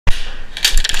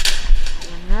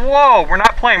whoa, we're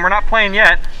not playing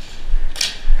yet.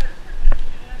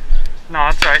 No,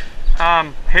 that's right.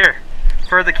 Here,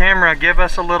 for the camera, give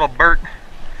us a little Bert.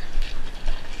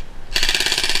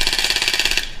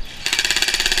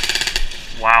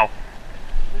 Wow.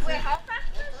 Wait, how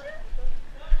fast is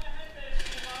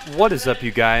it? What is up,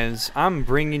 you guys? I'm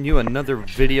bringing you another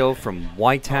video from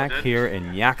YAkima here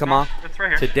in Yakima. It's right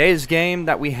here. Today's game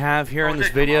that we have here in this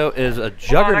video is a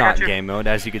Juggernaut game mode,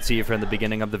 as you can see from the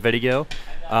beginning of the video.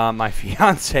 My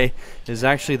fiance is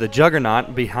actually the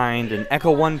Juggernaut behind an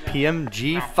Echo 1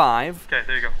 PMG-5. Okay,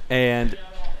 there you go. And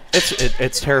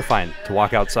it's terrifying to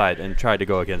walk outside and try to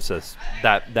go against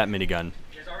that minigun.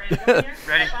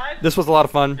 Ready? This was a lot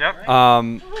of fun.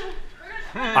 Yep.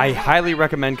 I highly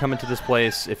recommend coming to this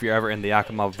place if you're ever in the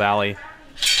Yakima Valley.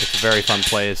 It's a very fun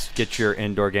place. Get your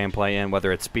indoor gameplay in,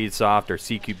 whether it's Speedsoft or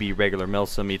CQB regular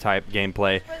Milsim type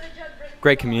gameplay.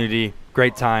 Great community,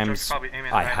 great times.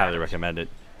 I highly recommend it.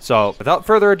 So, without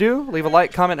further ado, leave a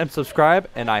like, comment, and subscribe,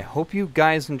 and I hope you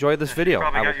guys enjoyed this video.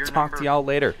 I will talk to y'all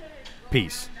later.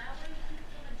 Peace.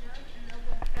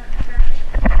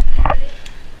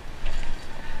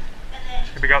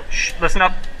 Here we go. Shh, listen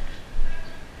up.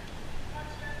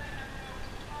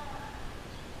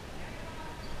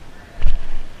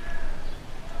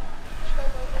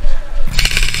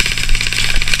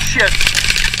 Shit.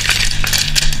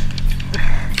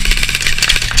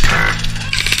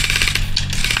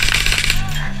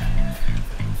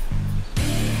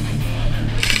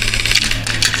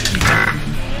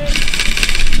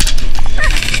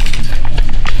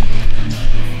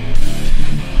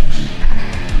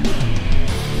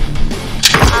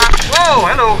 Whoa,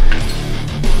 hello.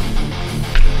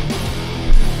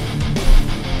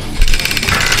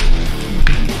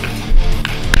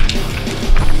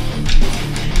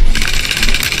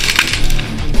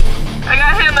 I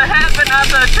got hit in the head, but not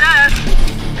the chest.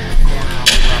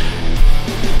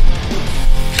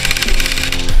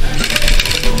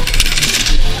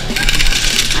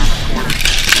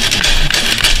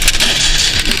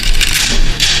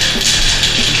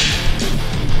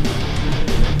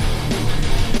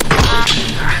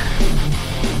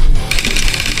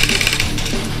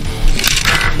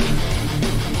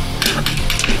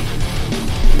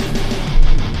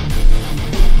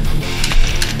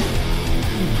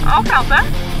 I'll count that.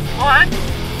 1,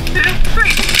 2,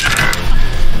 3.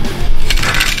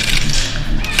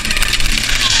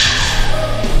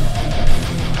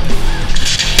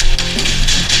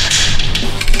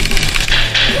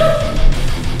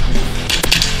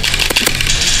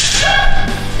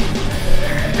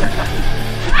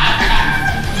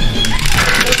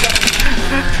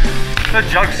 That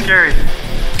jug's scary.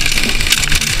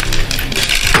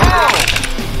 Oh!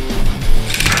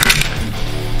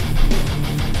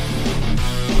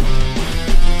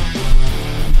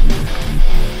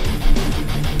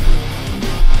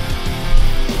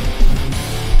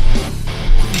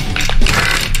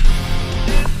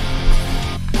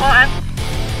 One,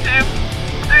 2,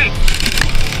 3.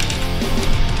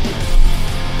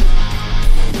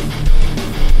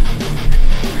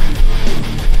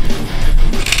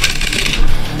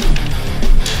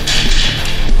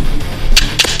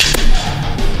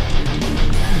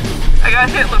 I got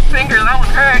hit with the finger, that one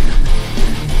hurt.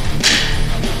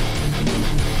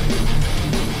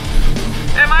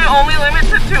 Am I only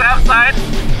limited to outside?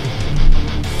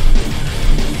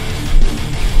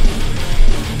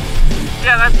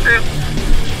 Yeah, that's true.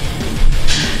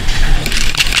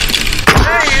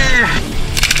 Hey!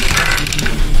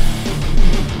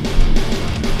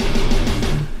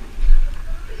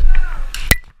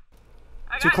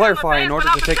 To clarify, in order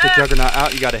to take the Juggernaut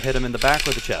out, you gotta hit him in the back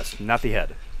or the chest, not the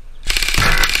head.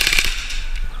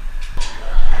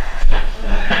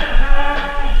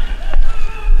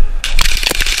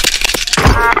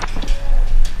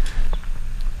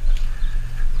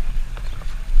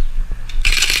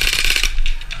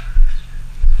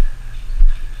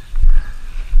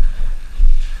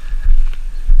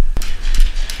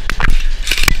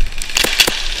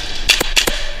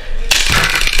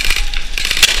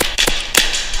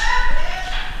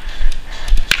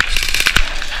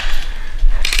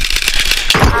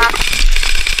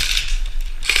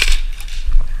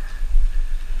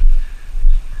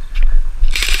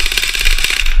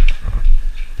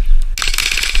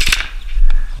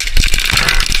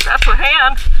 That's a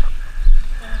hand.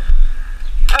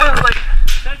 I was like,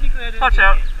 watch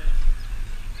out.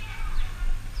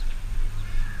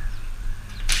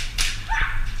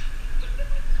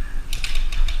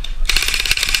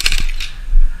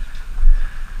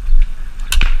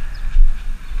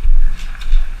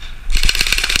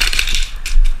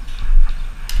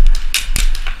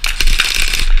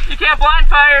 can't blind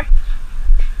fire.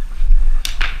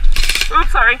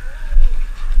 Oops, sorry.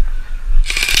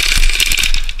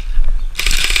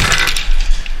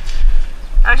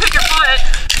 I hit your foot.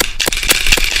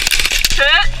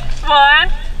 Hit. 1,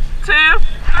 2, 3.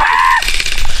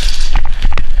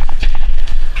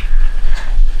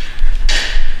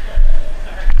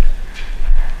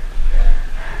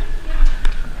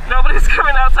 Nobody's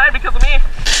coming outside because of me.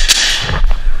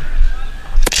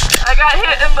 I got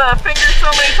hit in the finger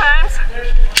so many times,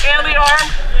 and the arm.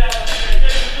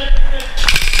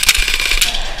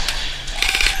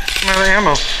 I'm out of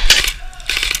ammo.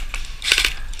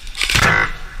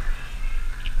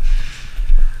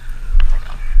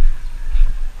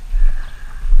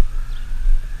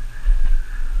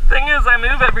 Thing is, I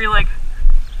move every like.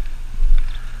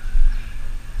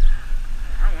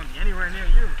 I don't want to be anywhere near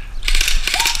you.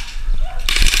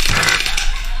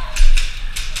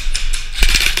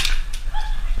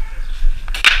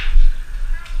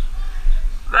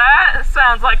 That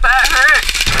sounds like that hurt.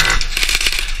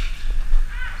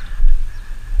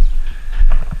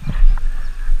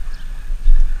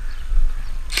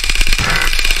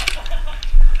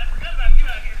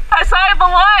 I saw the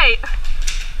light.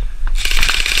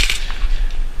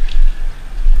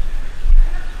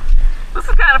 This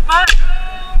is kind of fun.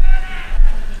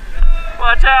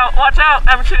 Watch out, watch out.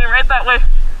 I'm shooting right that way.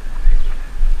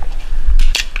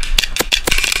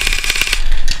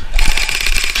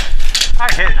 I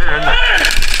hit her in the...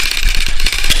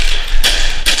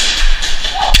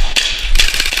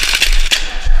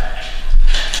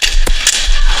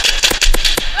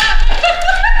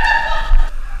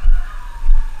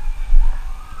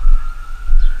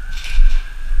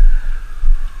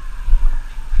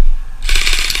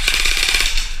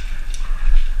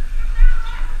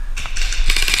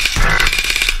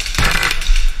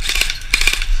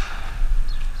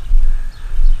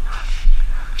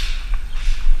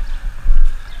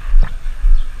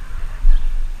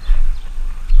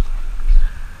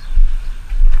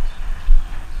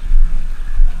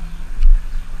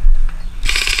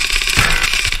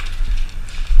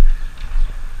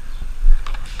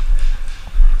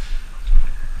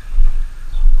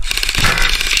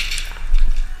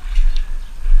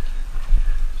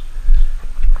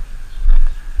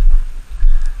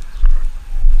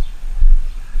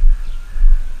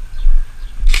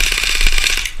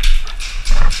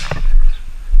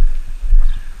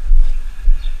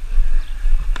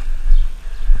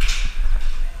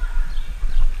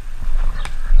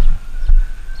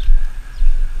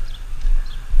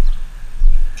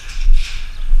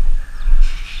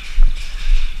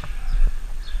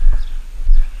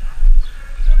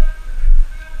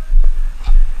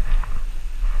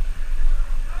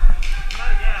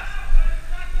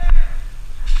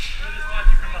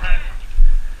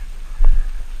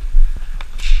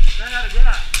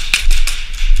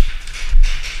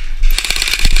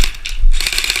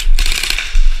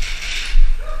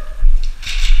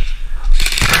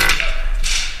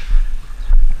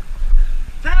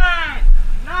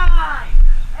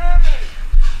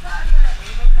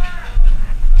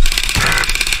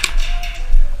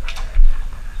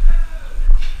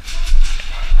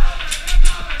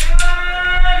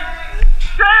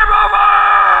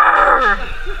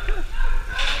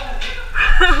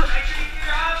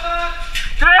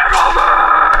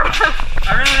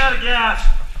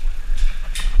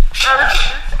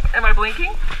 Am I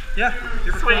blinking? Yeah,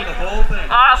 you're Sweet. the whole thing.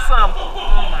 Awesome.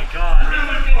 Oh my god.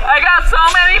 I got so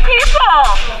many people.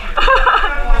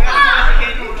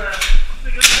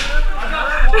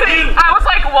 I was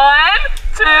like 1,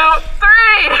 2,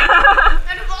 3.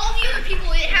 And of all the other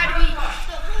people, it had to be the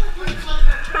whole group.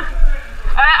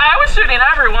 I was shooting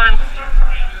everyone.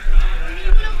 When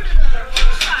you went over to the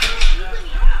side, you let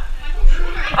me out. My whole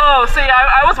shoulder. Oh, see,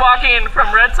 I was walking from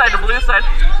red side to blue side.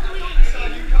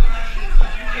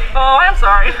 Oh, I'm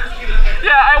sorry.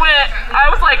 Yeah, I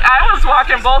was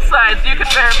walking both sides. You can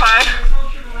verify.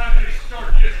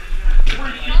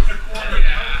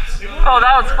 Oh,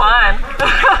 that was fun.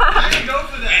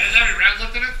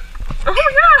 Oh,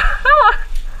 yeah.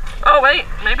 Oh, wait,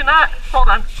 maybe not. Hold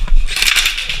on.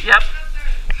 Yep.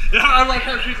 Yeah, I like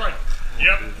how she's like,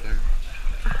 yep.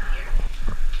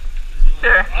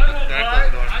 Here. I won't lie,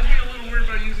 I'd be a little weird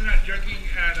about using that jugging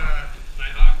at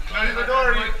Nighthawk. I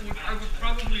would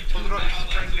probably pull it up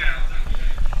right now.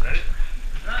 Ready?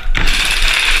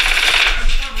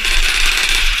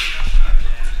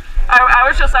 I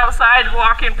was just outside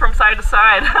walking from side to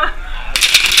side.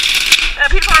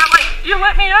 And people are like, you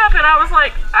lit me up. And I was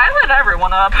like, I lit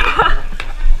everyone up.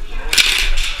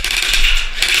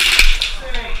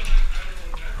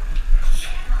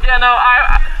 Yeah, no,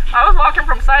 I was walking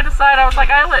from side to side. I was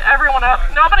like, I lit everyone up.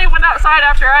 Nobody went outside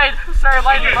after I started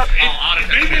lighting them up.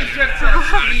 Maybe it's just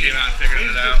came out and figured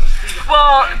it out.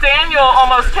 Well, Daniel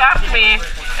almost tapped me,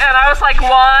 and I was like,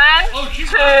 1, 2,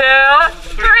 3.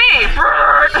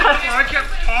 I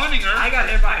kept taunting her. I got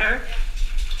hit by her.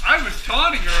 I was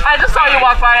taunting her. I just saw you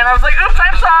walk by, and I was like, oops,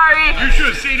 I'm sorry. You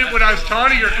should have seen it when I was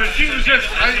taunting her, because she was just,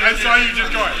 I saw you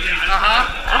just going,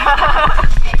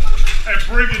 and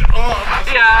bring it up.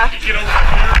 Yeah. Get over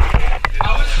here.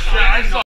 Yeah, I saw.